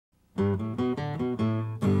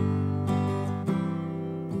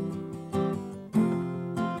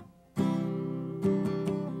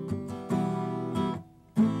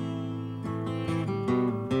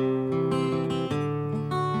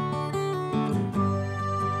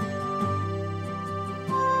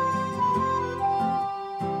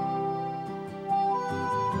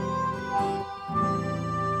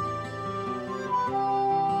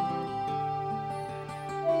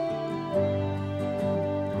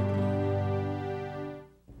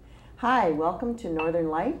Hi, welcome to Northern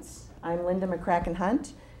Lights. I'm Linda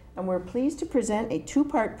McCracken-Hunt, and we're pleased to present a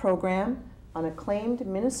two-part program on acclaimed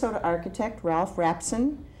Minnesota architect Ralph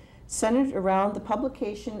Rapson, centered around the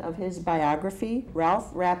publication of his biography,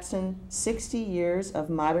 Ralph Rapson, 60 Years of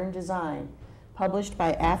Modern Design, published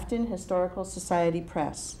by Afton Historical Society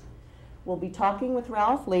Press. We'll be talking with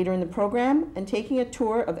Ralph later in the program and taking a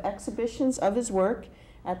tour of exhibitions of his work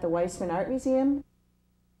at the Weisman Art Museum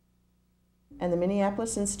and the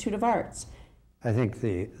Minneapolis Institute of Arts. I think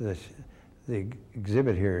the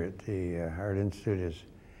exhibit here at the Art Institute is,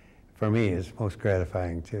 for me, is most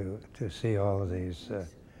gratifying to see all of these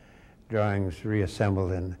drawings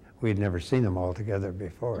reassembled, and we'd never seen them all together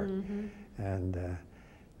before. Mm-hmm. And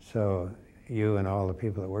so you and all the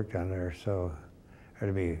people that worked on it are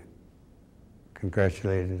to be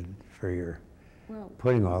congratulated for your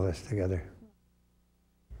putting all this together.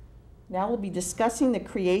 Now we'll be discussing the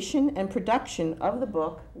creation and production of the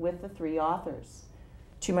book with the three authors.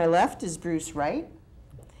 To my left is Bruce Wright,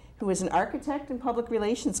 who is an architect and public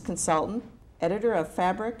relations consultant, editor of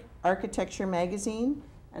Fabric Architecture magazine,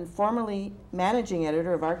 and formerly managing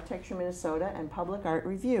editor of Architecture Minnesota and Public Art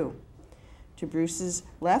Review. To Bruce's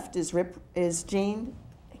left is Jane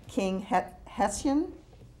King-Hession,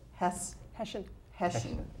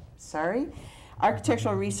 sorry,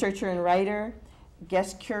 architectural researcher and writer,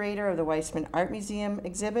 guest curator of the Weisman Art Museum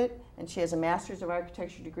exhibit, and she has a Master's of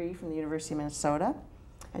Architecture degree from the University of Minnesota.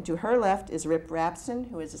 And to her left is Ralph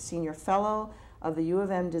Rapson, who is a senior fellow of the U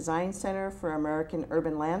of M Design Center for American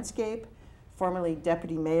Urban Landscape, formerly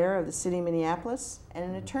deputy mayor of the city of Minneapolis, and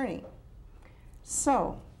an attorney.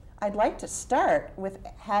 So I'd like to start with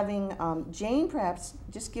having Jane perhaps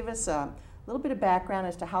just give us a little bit of background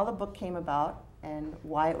as to how the book came about and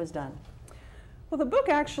why it was done. Well, the book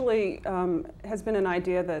actually has been an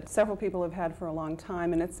idea that several people have had for a long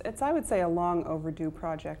time, and it's I would say, a long overdue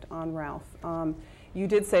project on Ralph. You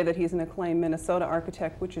did say that he's an acclaimed Minnesota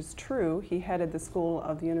architect, which is true. He headed the School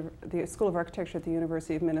of Architecture at the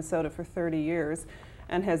University of Minnesota for 30 years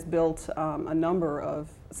and has built a number of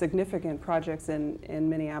significant projects in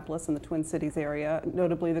Minneapolis and the Twin Cities area,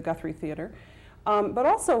 notably the Guthrie Theater. But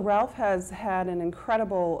also Ralph has had an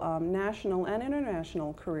incredible national and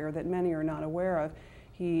international career that many are not aware of.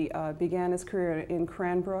 He began his career in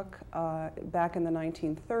Cranbrook back in the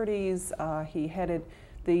 1930s. He headed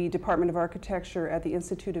the Department of Architecture at the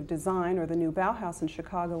Institute of Design, or the new Bauhaus in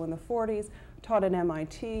Chicago in the 40s, taught at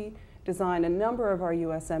MIT, designed a number of our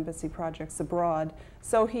U.S. Embassy projects abroad.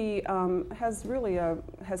 So he has really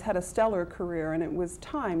has had a stellar career, and it was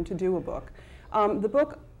time to do a book. The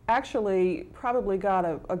book actually probably got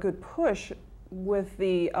a good push with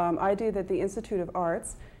the idea that the Institute of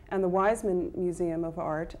Arts and the Weisman Museum of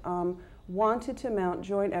Art wanted to mount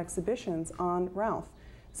joint exhibitions on Ralph.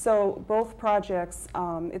 So both projects,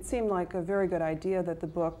 it seemed like a very good idea that the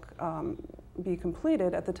book be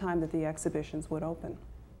completed at the time that the exhibitions would open.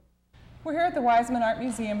 We're here at the Weisman Art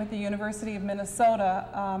Museum at the University of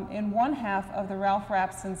Minnesota in one half of the Ralph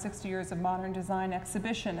Rapson 60 Years of Modern Design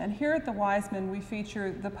exhibition. And here at the Weisman, we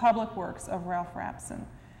feature the public works of Ralph Rapson.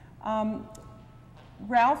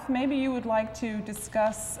 Ralph, maybe you would like to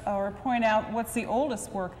discuss or point out what's the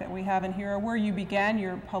oldest work that we have in here, or where you began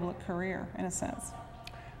your public career, in a sense.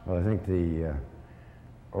 Well, I think the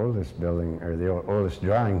oldest building, or the oldest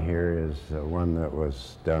drawing here is one that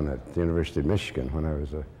was done at the University of Michigan when I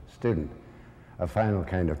was a student, a final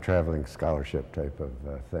kind of traveling scholarship type of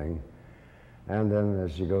thing. And then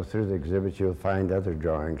as you go through the exhibit, you'll find other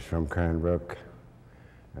drawings from Cranbrook,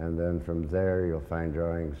 and then from there you'll find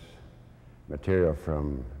drawings, material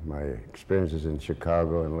from my experiences in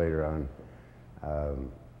Chicago and later on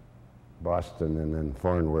Boston, and then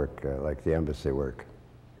foreign work like the embassy work.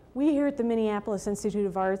 We here at the Minneapolis Institute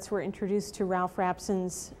of Arts were introduced to Ralph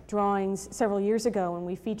Rapson's drawings several years ago, and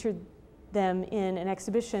we featured them in an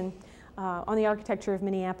exhibition on the architecture of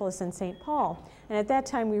Minneapolis and St. Paul. And at that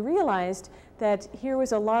time we realized that here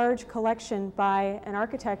was a large collection by an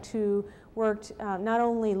architect who worked not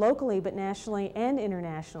only locally but nationally and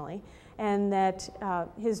internationally, and that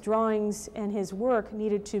his drawings and his work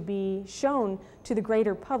needed to be shown to the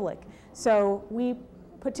greater public. So we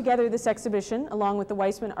put together this exhibition along with the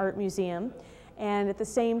Weisman Art Museum. And at the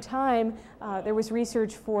same time, there was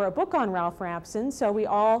research for a book on Ralph Rapson, so we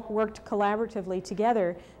all worked collaboratively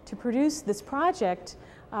together to produce this project,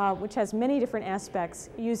 which has many different aspects,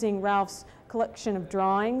 using Ralph's collection of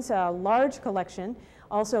drawings, a large collection,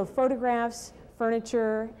 also photographs,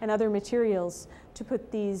 furniture, and other materials to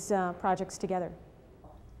put these projects together.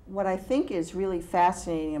 What I think is really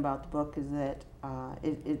fascinating about the book is that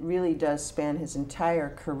it really does span his entire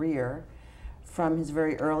career, from his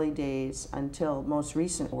very early days until most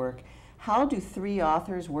recent work. How do three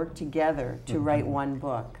authors work together to write one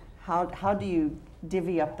book? How do you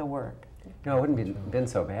divvy up the work? No, it wouldn't be been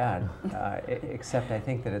so bad, except I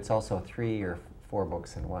think that it's also 3 or 4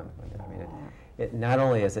 books in one. I mean, it not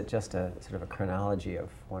only is it just a sort of a chronology of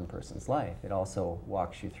one person's life, it also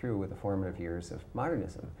walks you through with the formative years of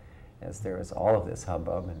modernism, as there is all of this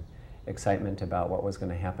hubbub and excitement about what was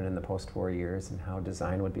going to happen in the post-war years and how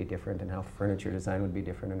design would be different and how furniture design would be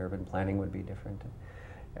different and urban planning would be different. And,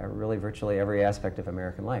 really virtually every aspect of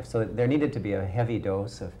American life. So there needed to be a heavy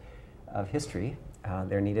dose of history.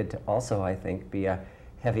 There needed to also, I think, be a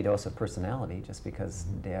heavy dose of personality, just because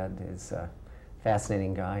Dad is a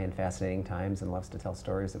fascinating guy in fascinating times and loves to tell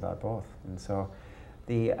stories about both. And so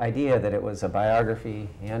the idea that it was a biography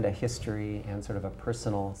and a history and sort of a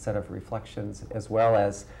personal set of reflections, as well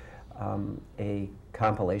as a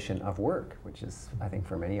compilation of work, which is, I think,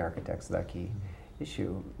 for many architects, the key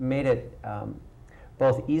issue, made it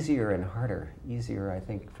both easier and harder. Easier, I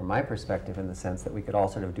think, from my perspective, in the sense that we could all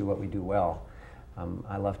sort of do what we do well.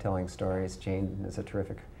 I love telling stories. Jane is a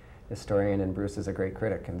terrific historian, and Bruce is a great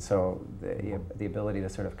critic, and so the ability to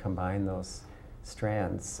sort of combine those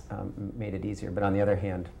strands made it easier. But on the other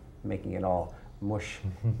hand, making it all mush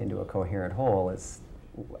into a coherent whole is,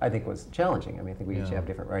 I think, was challenging. I mean, I think we each have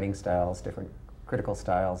different writing styles, different critical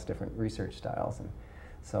styles, different research styles, and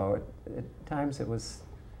so at times it was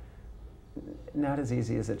not as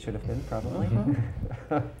easy as it should have been, probably.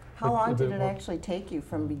 How long did it actually take you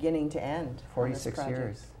from beginning to end? 46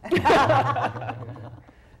 years.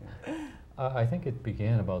 I think it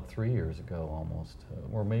began about 3 years ago, almost,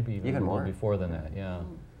 or maybe even more before than that. Yeah,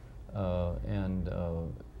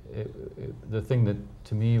 the thing that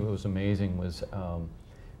to me was amazing was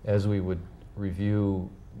as we would review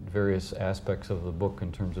various aspects of the book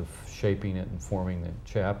in terms of shaping it and forming the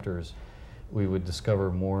chapters, we would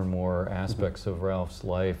discover more and more aspects of Ralph's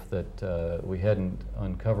life that we hadn't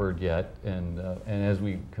uncovered yet, and as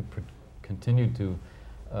we continued to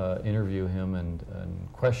interview him and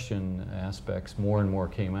question aspects, more and more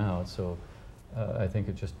came out. So I think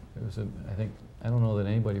I don't know that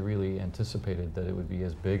anybody really anticipated that it would be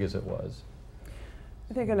as big as it was.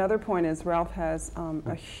 I think another point is Ralph has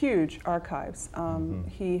a huge archives.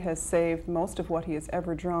 He has saved most of what he has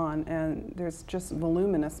ever drawn, and there's just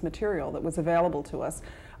voluminous material that was available to us.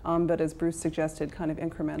 But as Bruce suggested, kind of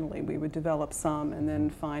incrementally, we would develop some and then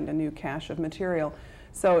find a new cache of material.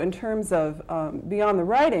 So in terms of beyond the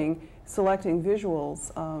writing, selecting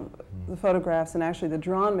visuals, the photographs, and actually the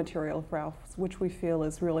drawn material of Ralph's, which we feel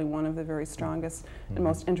is really one of the very strongest and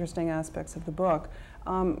most interesting aspects of the book,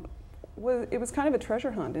 it was kind of a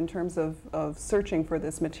treasure hunt in terms of searching for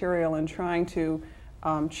this material and trying to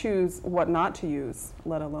choose what not to use,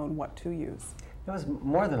 let alone what to use. It was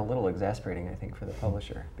more than a little exasperating, I think, for the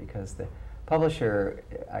publisher, because the publisher,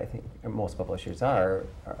 I think most publishers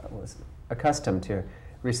was accustomed to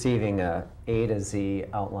receiving a to Z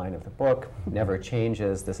outline of the book, never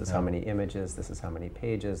changes, this is how many images, this is how many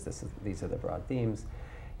pages, these are the broad themes.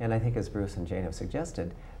 And I think, as Bruce and Jane have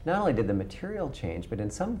suggested, not only did the material change, but in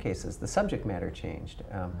some cases the subject matter changed.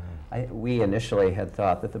 We initially had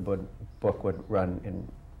thought that the book would run in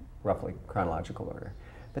roughly chronological order.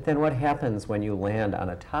 But then what happens when you land on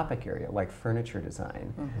a topic area like furniture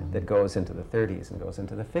design that goes into the 30s and goes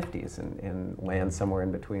into the 50s and lands somewhere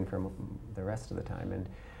in between from the rest of the time? And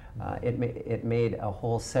it made a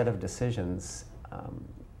whole set of decisions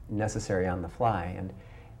necessary on the fly.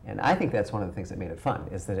 And I think that's one of the things that made it fun,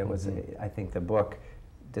 is that it was, I think the book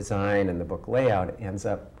design and the book layout ends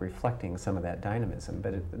up reflecting some of that dynamism,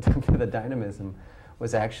 but the dynamism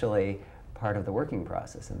was actually part of the working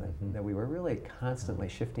process, and that we were really constantly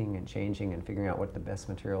shifting and changing and figuring out what the best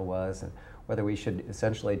material was and whether we should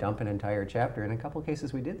essentially dump an entire chapter. In a couple of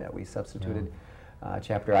cases we did that. We substituted a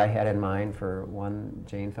chapter I had in mind for one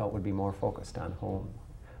Jane felt would be more focused on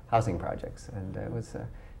housing projects, and it was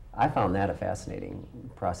I found that a fascinating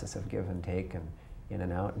process of give and take and in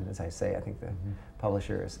and out, and as I say, I think the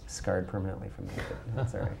publisher is scarred permanently from that, but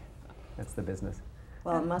that's all right. That's the business.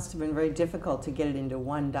 Well, it must have been very difficult to get it into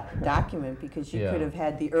one document, because you Yeah. could have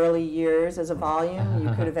had the early years as a volume, you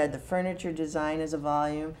could have had the furniture design as a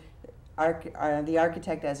volume, the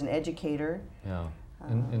architect as an educator. Yeah.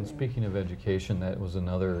 And speaking of education, that was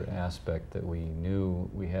another aspect that we knew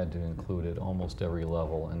we had to include at almost every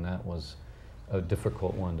level, and that was a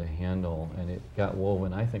difficult one to handle, and it got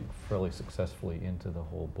woven, I think, fairly successfully into the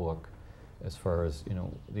whole book, as far as, you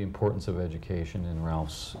know, the importance of education and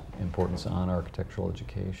Ralph's importance on architectural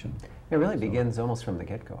education. It really begins almost from the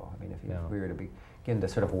get-go. I mean, if we were to begin to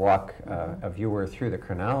sort of walk a viewer through the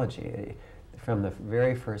chronology, from the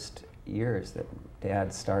very first years that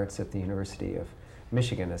Dad starts at the University of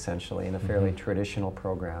Michigan, essentially, in a fairly traditional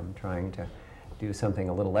program, trying to do something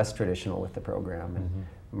a little less traditional with the program, and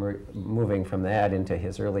moving from that into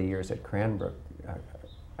his early years at Cranbrook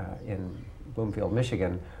in Bloomfield,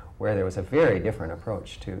 Michigan, where there was a very different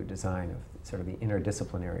approach to design, of sort of the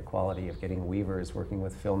interdisciplinary quality of getting weavers, working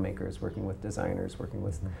with filmmakers, working with designers, working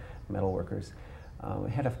with metalworkers.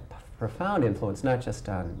 It had a profound influence, not just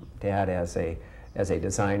on Dad as a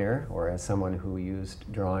designer or as someone who used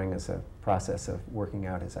drawing as a process of working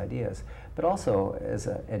out his ideas, but also as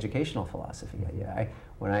an educational philosophy.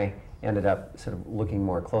 When I ended up sort of looking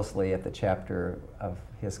more closely at the chapter of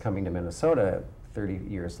his coming to Minnesota 30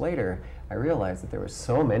 years later, I realized that there were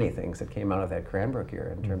so many things that came out of that Cranbrook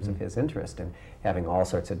year in terms of his interest in having all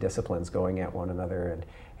sorts of disciplines going at one another and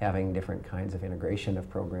having different kinds of integration of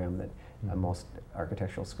program that most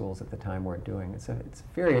architectural schools at the time weren't doing. It's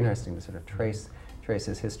very interesting to sort of trace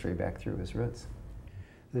his history back through his roots.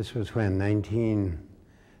 This was when,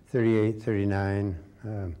 1938, 39.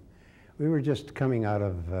 We were just coming out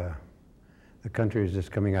of, the country was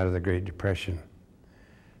just coming out of the Great Depression.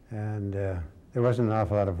 And there wasn't an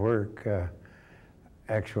awful lot of work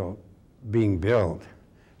actual being built.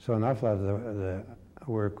 So an awful lot of the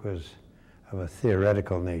work was of a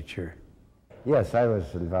theoretical nature. Yes, I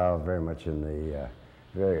was involved very much in the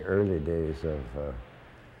very early days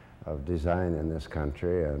of design in this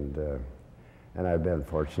country, and I've been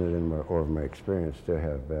fortunate over my experience to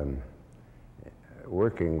have been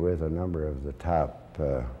working with a number of the top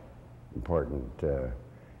important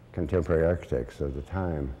contemporary architects of the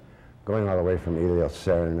time, going all the way from Elio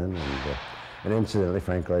Saarinen and incidentally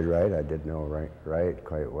Frank Lloyd Wright. I did know Wright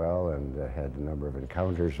quite well and had a number of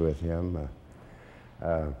encounters with him.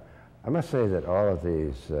 I must say that all of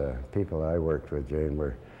these people I worked with, Jane,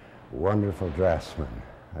 were wonderful draftsmen.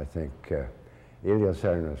 I think Elio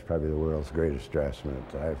Saarinen was probably the world's greatest draftsman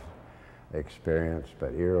that I've experienced,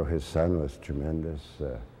 but Eero, his son, was tremendous.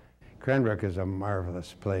 Cranbrook is a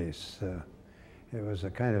marvelous place. It was a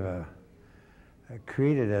kind of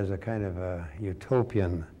created as a kind of a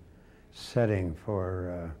utopian setting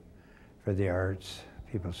for the arts,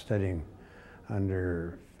 people studying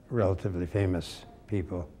under relatively famous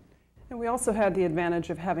people. And we also had the advantage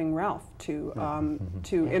of having Ralph to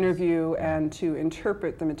interview and to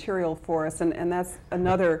interpret the material for us, and that's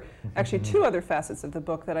another, actually two other facets of the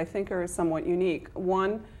book that I think are somewhat unique.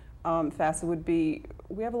 One facet would be,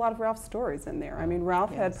 we have a lot of Ralph's stories in there. I mean,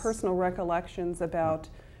 Ralph had personal recollections about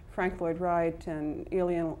Frank Lloyd Wright and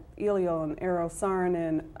Elio and Eero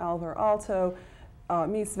Saarinen, Alvar Aalto,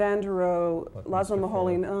 Mies van der Rohe, Laszlo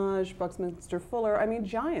Moholy-Nagy, Buckminster Fuller, I mean,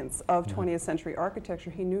 giants of 20th century architecture.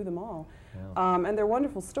 He knew them all. And they're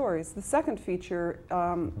wonderful stories. The second feature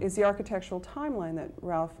is the architectural timeline that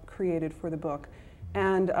Ralph created for the book.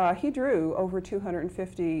 And he drew over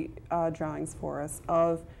 250 drawings for us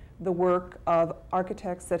of the work of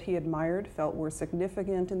architects that he admired, felt were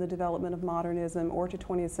significant in the development of modernism or to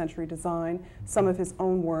 20th century design, some of his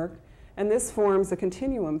own work. And this forms a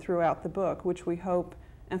continuum throughout the book, which we hope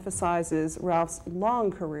emphasizes Ralph's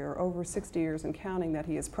long career, over 60 years and counting, that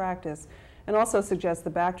he has practiced, and also suggests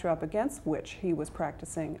the backdrop against which he was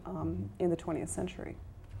practicing in the 20th century.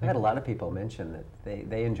 I had a lot of people mention that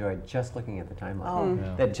they enjoyed just looking at the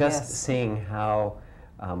timeline, that just seeing how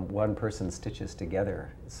one person stitches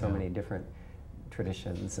together so many different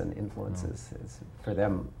traditions and influences is, for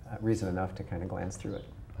them, reason enough to kind of glance through it.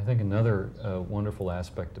 I think another wonderful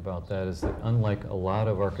aspect about that is that unlike a lot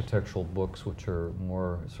of architectural books, which are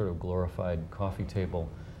more sort of glorified coffee table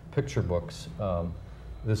picture books,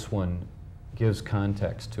 this one gives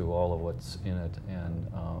context to all of what's in it, and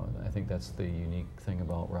I think that's the unique thing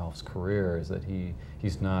about Ralph's career, is that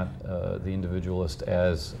he's not the individualist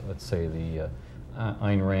as, let's say, the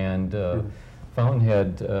Ayn Rand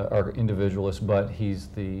Fountainhead individualist, but he's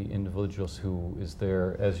the individualist who is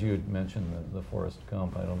there, as you had mentioned, the Forrest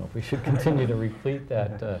Gump. I don't know if we should continue to repeat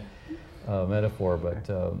that metaphor, but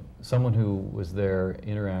someone who was there,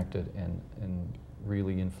 interacted, and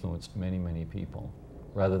really influenced many, many people,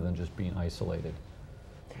 rather than just being isolated.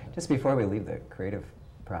 Just before we leave the creative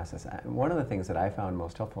process, one of the things that I found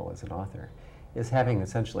most helpful as an author is having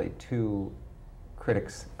essentially two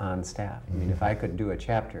critics on staff. I mean, if I could do a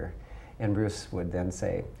chapter and Bruce would then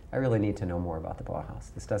say, I really need to know more about the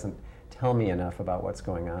Bauhaus. This doesn't tell me enough about what's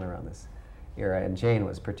going on around this era. And Jane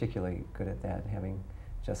was particularly good at that, having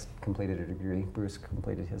just completed a degree. Bruce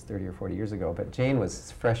completed his 30 or 40 years ago, but Jane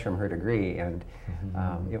was fresh from her degree, and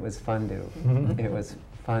it was fun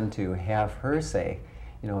to have her say,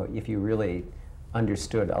 you know, if you really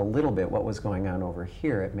understood a little bit what was going on over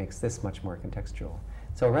here, it makes this much more contextual.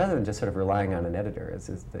 So rather than just sort of relying on an editor, as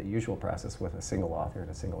is the usual process with a single author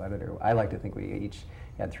and a single editor, I like to think we each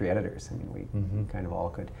had 3 editors. I mean, we kind of all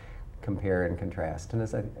could compare and contrast. And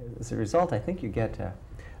as a result, I think you get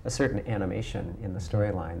a certain animation in the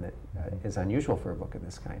storyline that is unusual for a book of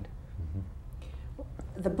this kind.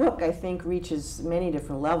 The book, I think, reaches many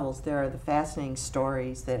different levels. There are the fascinating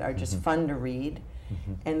stories that are just fun to read.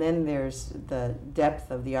 And then there's the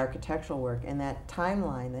depth of the architectural work, and that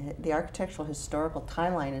timeline, the architectural historical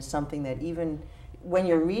timeline is something that even when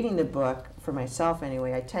you're reading the book, for myself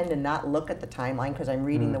anyway, I tend to not look at the timeline because I'm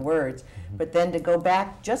reading the words, but then to go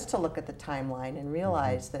back just to look at the timeline and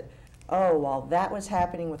realize that, oh, while that was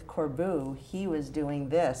happening with Corbu, he was doing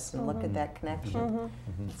this, and look at that connection.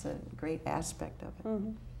 It's a great aspect of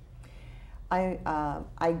it.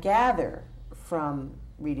 I gather from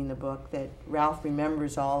reading the book that Ralph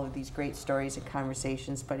remembers all of these great stories and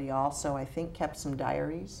conversations, but he also, I think, kept some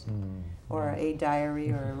diaries, or a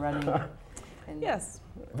diary, or a running. And, Yes.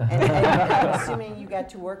 and I'm assuming you got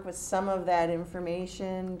to work with some of that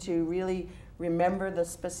information to really remember the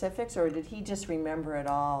specifics, or did he just remember it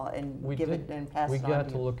all and pass it on? We got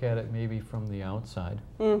to look at it maybe from the outside.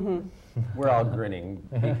 We're all grinning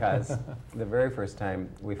because the very first time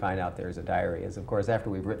we find out there's a diary is, of course, after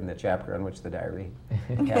we've written the chapter on which the diary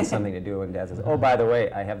has something to do, and Dad says, oh, by the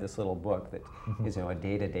way, I have this little book that is, you know, a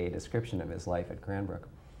day-to-day description of his life at Cranbrook.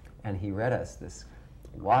 And he read us this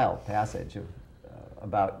wild passage of,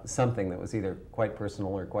 about something that was either quite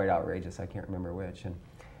personal or quite outrageous, I can't remember which. And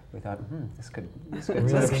we thought, this could sort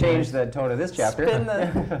of change the tone of this chapter.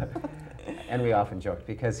 And we often joked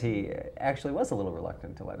because he actually was a little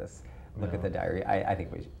reluctant to let us look at the diary. I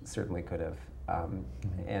think we certainly could have.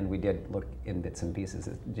 And we did look in bits and pieces.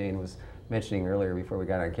 As Jane was mentioning earlier before we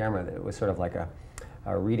got on camera, that it was sort of like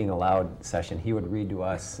a reading aloud session. He would read to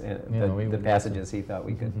us the passages he thought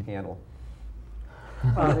we could handle.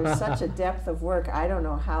 Well, there's such a depth of work. I don't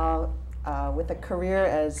know how, with a career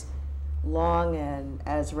as long and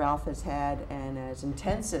as Ralph has had, and as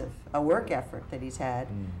intensive a work effort that he's had,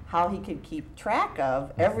 how he could keep track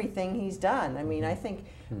of everything he's done. I mean, I think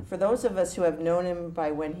for those of us who have known him by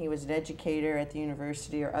when he was an educator at the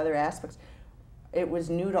university or other aspects, it was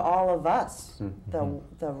new to all of us, the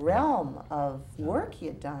realm of work he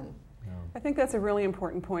had done. I think that's a really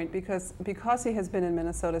important point because he has been in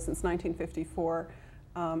Minnesota since 1954.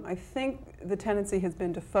 I think the tendency has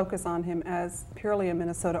been to focus on him as purely a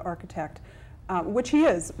Minnesota architect, which he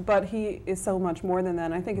is, but he is so much more than that.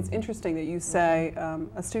 And I think it's interesting that you say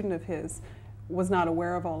a student of his was not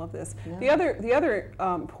aware of all of this. Yeah. The other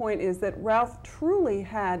point is that Ralph truly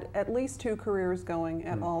had at least 2 careers going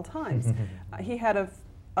at all times. He had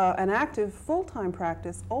an active full-time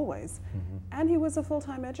practice always, and he was a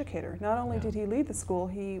full-time educator. Not only did he lead the school,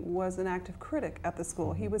 he was an active critic at the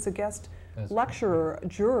school. He was a guest lecturer,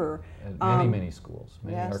 juror. At many schools,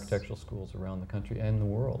 many architectural schools around the country and the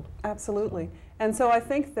world. Absolutely. And so I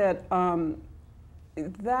think that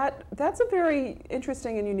that's a very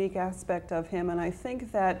interesting and unique aspect of him, and I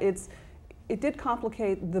think that it did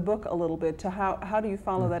complicate the book a little bit to how do you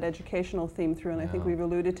follow that educational theme through, and I think we've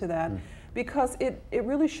alluded to that. Because it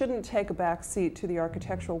really shouldn't take a back seat to the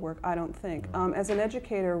architectural work, I don't think. As an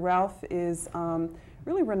educator, Ralph is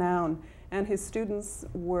really renowned, and his students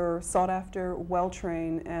were sought after,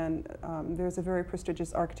 well-trained, and there's a very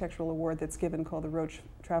prestigious architectural award that's given called the Roche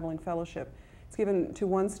Traveling Fellowship. It's given to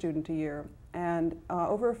 1 student a year, and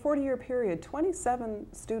over a 40-year period, 27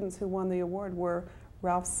 students who won the award were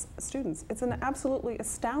Ralph's students. It's an absolutely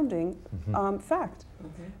astounding fact.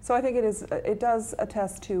 So I think it does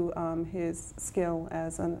attest to his skill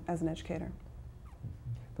as an educator.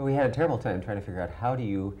 But we had a terrible time trying to figure out how do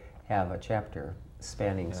you have a chapter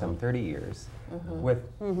spanning some 30 years with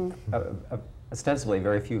ostensibly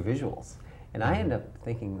very few visuals. And I ended up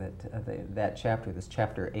thinking that that chapter, this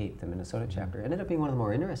chapter 8, the Minnesota chapter, ended up being one of the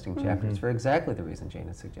more interesting chapters for exactly the reason Jane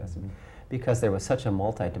has suggested, because there was such a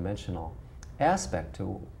multi-dimensional aspect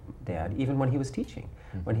to Dad, even when he was teaching.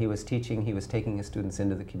 When he was teaching, he was taking his students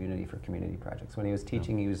into the community for community projects. When he was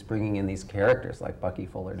teaching, he was bringing in these characters like Bucky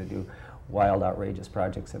Fuller to do wild, outrageous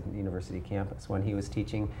projects at the university campus. When he was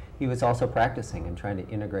teaching, he was also practicing and trying to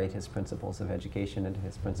integrate his principles of education into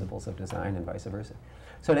his principles of design and vice versa.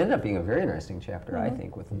 So it ended up being a very interesting chapter, I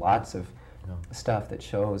think, with lots of stuff that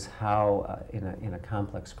shows how, in a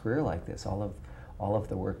complex career like this, all of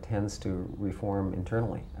the work tends to reform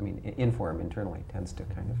internally. I mean, inform internally, tends to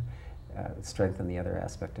kind of strengthen the other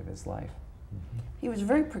aspect of his life. He was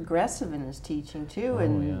very progressive in his teaching too,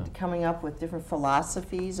 and coming up with different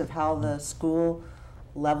philosophies of how the school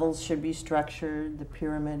levels should be structured, the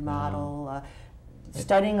pyramid model.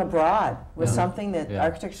 Studying abroad was something that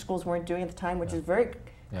architecture schools weren't doing at the time, which is very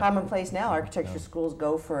commonplace now. Architecture schools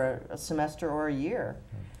go for a semester or a year.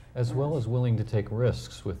 As well as willing to take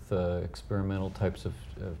risks with experimental types of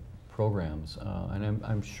programs. And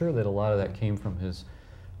I'm sure that a lot of that came from his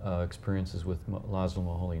experiences with Laszlo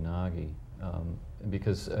Moholy-Nagy,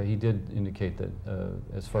 because he did indicate that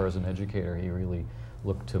as far as an educator, he really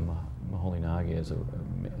looked to Moholy-Nagy as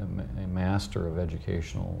a master of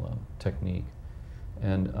educational technique.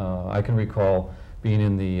 And I can recall being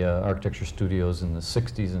in the architecture studios in the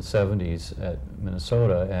 60s and 70s at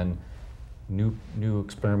Minnesota, and new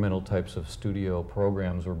experimental types of studio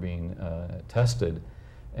programs were being tested,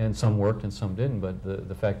 and some worked and some didn't, but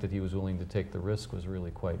the fact that he was willing to take the risk was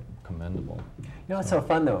really quite commendable. You know what's so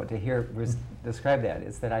fun, though, to hear Bruce describe that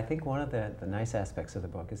is that I think one of the nice aspects of the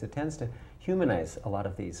book is it tends to humanize a lot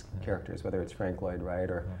of these characters, whether it's Frank Lloyd Wright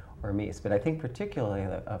or Mies, but I think particularly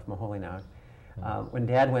of Moholy-Nagy. When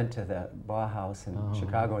Dad went to the Bauhaus in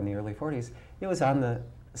Chicago in the early 40s, it was on the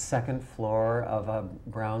second floor of a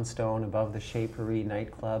brownstone above the Chez Paris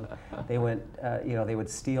nightclub. They went, they would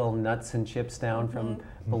steal nuts and chips down from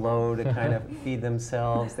below to kind of feed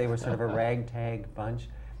themselves. They were sort of a ragtag bunch.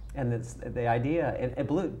 And the idea, and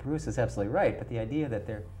Bruce is absolutely right, but the idea that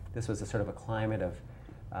this was a sort of a climate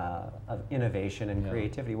of innovation and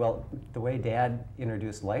creativity. Well, the way Dad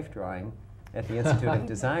introduced life drawing at the Institute of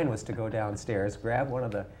Design was to go downstairs, grab one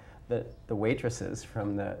of the waitresses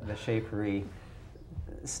from the Chez Paris,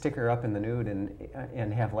 stick her up in the nude,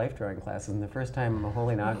 and have life drawing classes. And the first time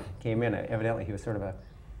Moholy-Nagy came in, evidently he was sort of a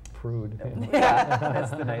prude. Yeah,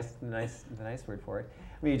 that's the nice word for it.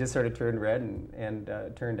 I mean, he just sort of turned red and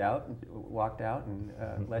turned out, and walked out,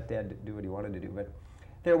 and let Dad do what he wanted to do. But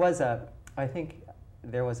there was I think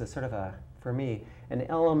there was a sort of for me, an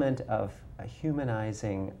element of a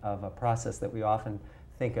humanizing of a process that we often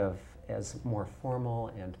think of as more formal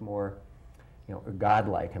and more,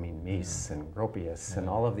 godlike. I mean, Mies and Gropius and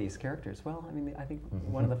all of these characters. Well, I mean, I think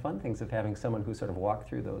one of the fun things of having someone who sort of walked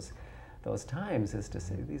through those times is to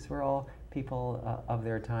say these were all people of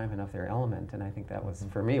their time and of their element. And I think that was,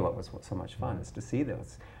 for me, what was so much fun, is to see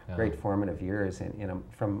those great formative years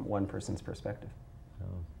from one person's perspective.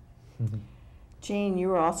 Jane, you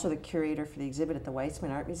were also the curator for the exhibit at the Weisman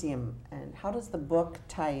Art Museum, and how does the book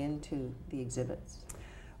tie into the exhibits?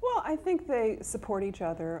 Well, I think they support each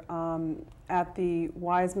other. At the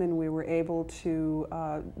Weisman, we were able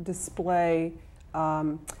to display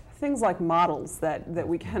things like models that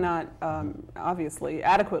we cannot obviously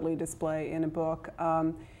adequately display in a book.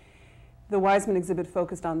 The Weisman exhibit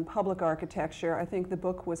focused on public architecture. I think the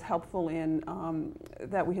book was helpful in,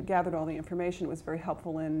 that we had gathered all the information, was very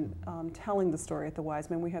helpful in telling the story at the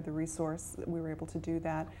Weisman. We had the resource, we were able to do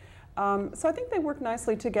that. So I think they work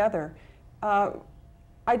nicely together.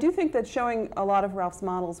 I do think that showing a lot of Ralph's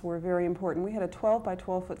models were very important. We had a 12 by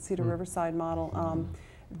 12 foot Cedar Riverside model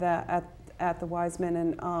at the Weisman,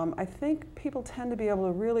 and I think people tend to be able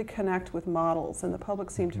to really connect with models, and the public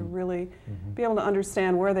seemed to really be able to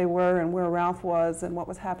understand where they were and where Ralph was and what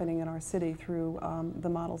was happening in our city through the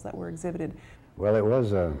models that were exhibited. Well, it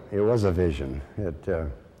was a vision,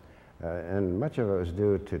 and much of it was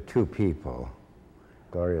due to two people,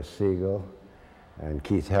 Gloria Siegel and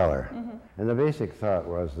Keith Heller. And the basic thought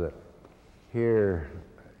was that here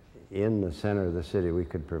in the center of the city we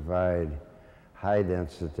could provide high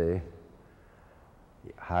density,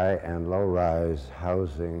 high and low rise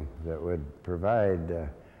housing that would provide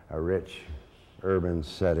a rich urban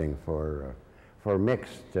setting for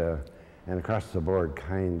mixed and across the board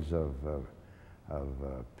kinds of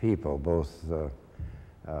people, both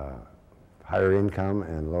higher income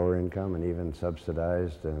and lower income, and even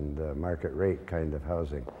subsidized and market rate kind of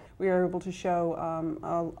housing. We were able to show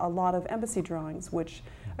a lot of embassy drawings, which,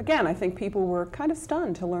 again, I think people were kind of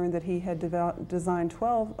stunned to learn that he had designed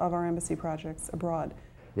 12 of our embassy projects abroad.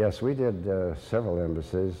 Yes, we did several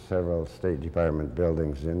embassies, several State Department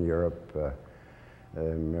buildings in Europe,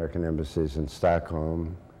 American embassies in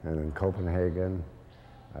Stockholm and in Copenhagen,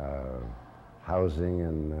 housing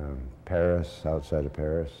in Paris, outside of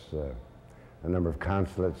Paris, a number of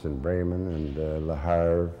consulates in Bremen and Le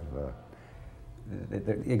Havre,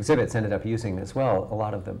 the exhibits ended up using as well a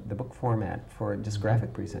lot of the book format for just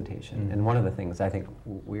graphic presentation. And one of the things I think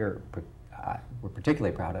we're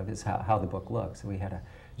particularly proud of is how the book looks. We had a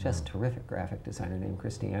just terrific graphic designer named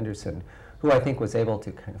Christy Anderson, who I think was able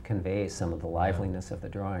to kind of convey some of the liveliness of the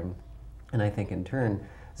drawing. And I think in turn,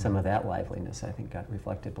 some of that liveliness I think got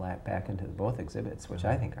reflected back into both exhibits, which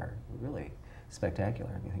I think are really spectacular.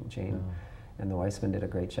 I think Jane and the Weisman did a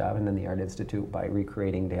great job, and then the Art Institute, by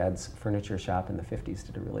recreating Dad's furniture shop in the 50s,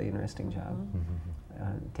 did a really interesting job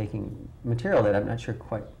taking material that I'm not sure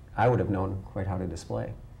quite I would have known quite how to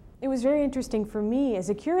display. It was very interesting for me as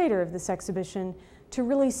a curator of this exhibition to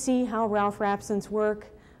really see how Ralph Rapson's work,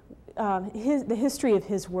 the history of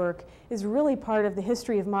his work, is really part of the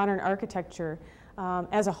history of modern architecture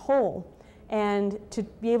as a whole, and to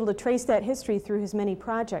be able to trace that history through his many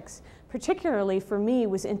projects. Particularly for me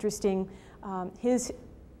was interesting his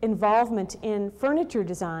involvement in furniture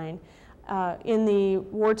design in the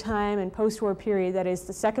wartime and post-war period, that is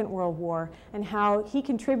the Second World War, and how he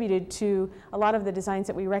contributed to a lot of the designs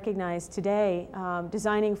that we recognize today,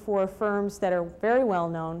 designing for firms that are very well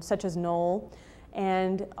known, such as Knoll,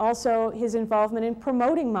 and also his involvement in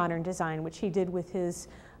promoting modern design, which he did with his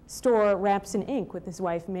store Rapson Inc. with his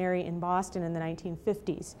wife Mary in Boston in the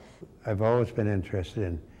 1950s. I've always been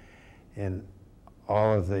interested in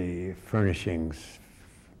all of the furnishings,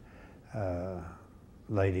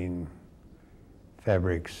 lighting,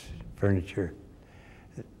 fabrics, furniture,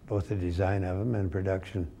 both the design of them and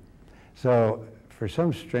production. So for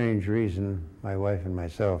some strange reason, my wife and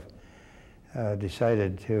myself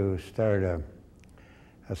decided to start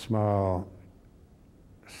a small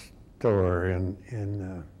store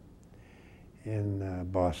in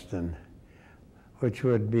Boston, which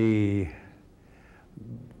would be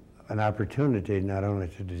an opportunity not only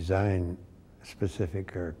to design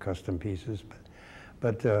specific or custom pieces,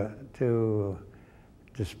 but to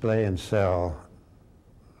display and sell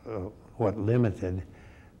what limited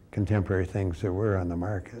contemporary things there were on the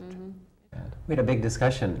market. We had a big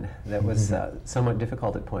discussion that was somewhat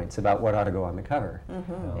difficult at points about what ought to go on the cover.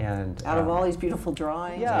 And Out of all these beautiful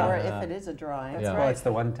drawings, yeah. or if it is a drawing. That's well, right. it's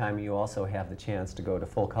the one time you also have the chance to go to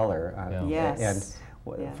full color. Yes. And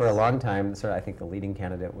Yes. for a long time, I think the leading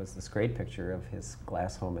candidate was this great picture of his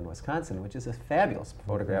glass home in Wisconsin, which is a fabulous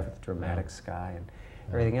photograph with dramatic sky and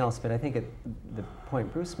everything else. But I think the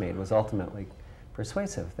point Bruce made was ultimately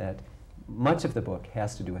persuasive, that much of the book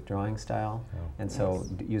has to do with drawing style, and so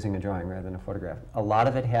using a drawing rather than a photograph. A lot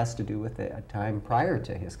of it has to do with a time prior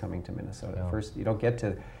to his coming to Minnesota. First, you don't get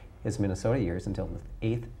to his Minnesota years until the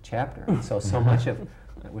 8th chapter. So much of,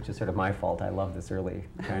 which is sort of my fault, I love this early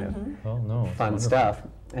kind of fun stuff.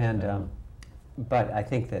 And but I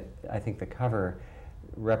think the cover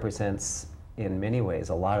represents, in many ways,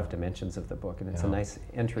 a lot of dimensions of the book, and it's a nice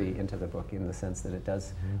entry into the book in the sense that it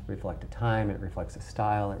does reflect a time, it reflects a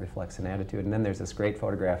style, it reflects an attitude, and then there's this great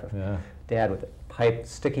photograph of Dad with a pipe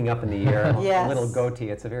sticking up in the air, a little goatee.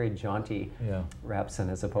 It's a very jaunty Rapson,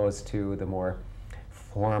 as opposed to the more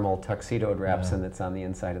formal tuxedoed Rapson that's on the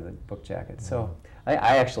inside of the book jacket. So I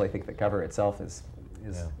actually think the cover itself is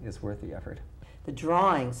worth the effort. The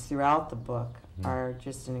drawings throughout the book are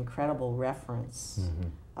just an incredible reference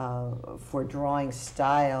for drawing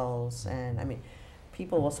styles. And I mean,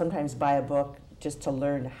 people will sometimes buy a book just to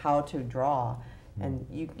learn how to draw, and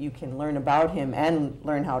you can learn about him and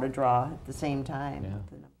learn how to draw at the same time.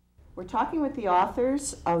 We're talking with the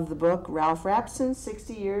authors of the book, Ralph Rapson,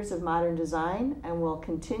 60 Years of Modern Design, and we'll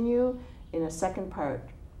continue in a second part.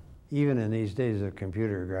 Even in these days of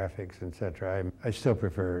computer graphics, etc., I still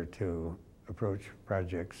prefer to approach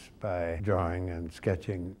projects by drawing and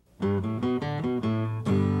sketching.